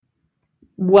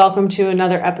Welcome to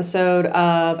another episode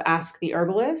of Ask the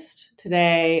Herbalist.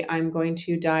 Today, I'm going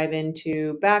to dive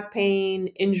into back pain,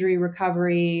 injury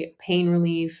recovery, pain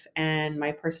relief, and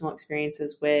my personal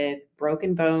experiences with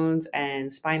broken bones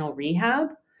and spinal rehab.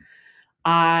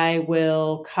 I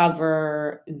will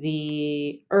cover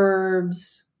the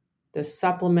herbs, the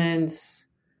supplements,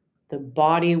 the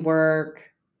body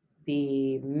work,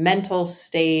 the mental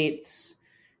states,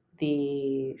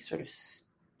 the sort of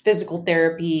physical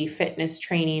therapy, fitness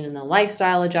training, and the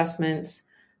lifestyle adjustments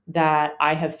that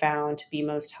I have found to be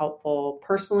most helpful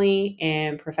personally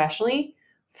and professionally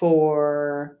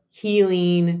for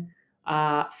healing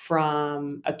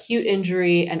from acute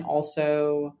injury and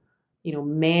also,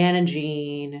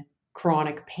 managing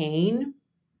chronic pain.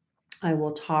 I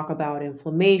will talk about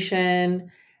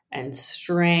inflammation and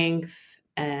strength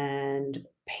and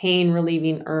pain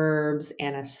relieving herbs,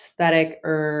 anesthetic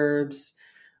herbs,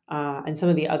 and some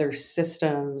of the other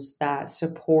systems that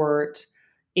support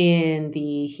in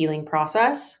the healing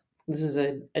process. This is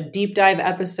a deep dive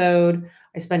episode.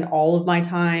 I spend all of my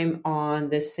time on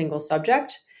this single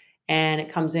subject, and it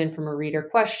comes in from a reader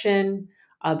question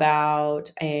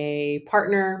about a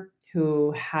partner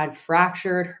who had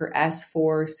fractured her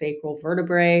S4 sacral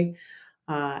vertebrae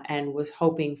and was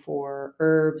hoping for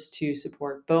herbs to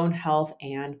support bone health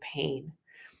and pain.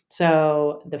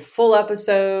 So the full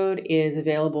episode is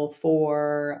available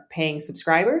for paying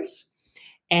subscribers,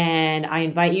 and I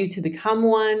invite you to become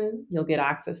one. You'll get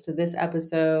access to this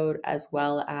episode as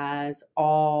well as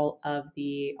all of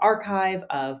the archive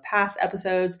of past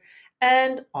episodes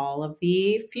and all of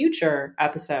the future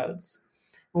episodes.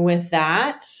 With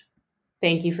that,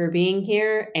 thank you for being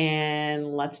here,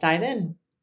 and let's dive in.